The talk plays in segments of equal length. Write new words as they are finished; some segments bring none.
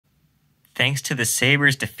thanks to the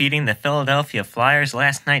Sabres defeating the Philadelphia Flyers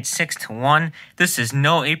last night 6-1. This is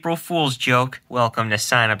no April Fool's joke. Welcome to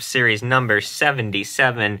sign-up series number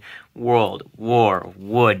 77, World War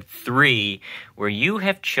Wood 3, where you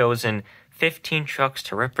have chosen 15 trucks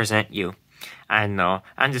to represent you. I know,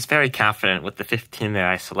 I'm just very confident with the 15 that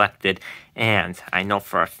I selected, and I know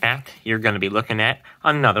for a fact you're going to be looking at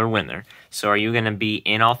another winner. So are you going to be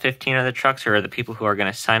in all 15 of the trucks, or are the people who are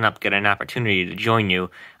going to sign up get an opportunity to join you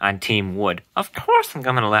on Team Wood? Of course I'm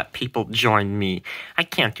going to let people join me. I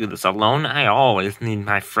can't do this alone. I always need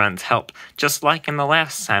my friends' help. Just like in the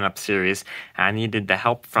last sign-up series, I needed the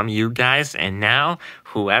help from you guys, and now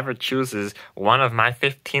whoever chooses one of my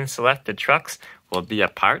 15 selected trucks will be a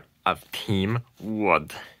part of Team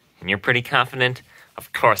Wood. And you're pretty confident?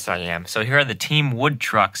 Of course I am. So here are the Team Wood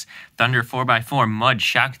trucks. Thunder 4x4, Mud,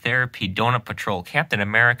 Shock Therapy, Donut Patrol, Captain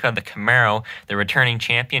America, the Camaro, the returning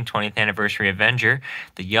champion, 20th Anniversary Avenger,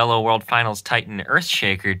 the Yellow World Finals Titan,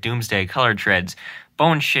 Earthshaker, Doomsday Color Treads,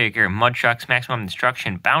 Bone Shaker, Mud Trucks, Maximum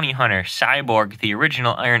Destruction, Bounty Hunter, Cyborg, the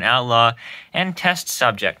original Iron Outlaw, and Test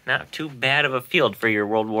Subject. Not too bad of a field for your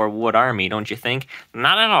World War Wood army, don't you think?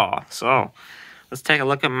 Not at all. So let's take a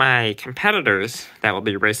look at my competitors that will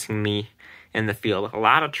be racing me in the field. A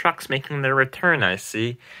lot of trucks making their return, I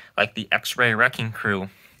see, like the X-Ray Wrecking Crew.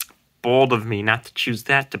 Bold of me not to choose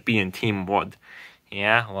that to be in Team Wood.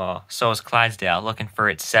 Yeah, well, so is Clydesdale, looking for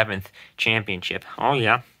its 7th championship. Oh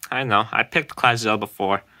yeah, I know. I picked Clydesdale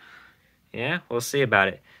before. Yeah, we'll see about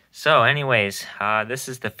it. So anyways, this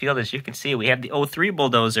is the field. As you can see, we have the 03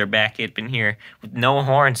 Bulldozer back up in here with no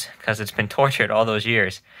horns because it's been tortured all those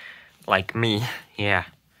years. Like me, yeah.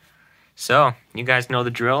 So, you guys know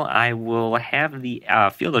the drill. I will have the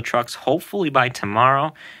field of trucks hopefully by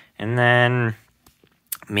tomorrow, and then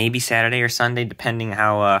maybe Saturday or Sunday, depending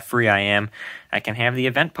how free I am, I can have the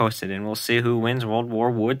event posted, and we'll see who wins World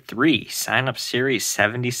War Wood 3, Sign Up Series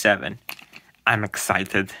 77. I'm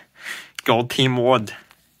excited. Go Team Wood.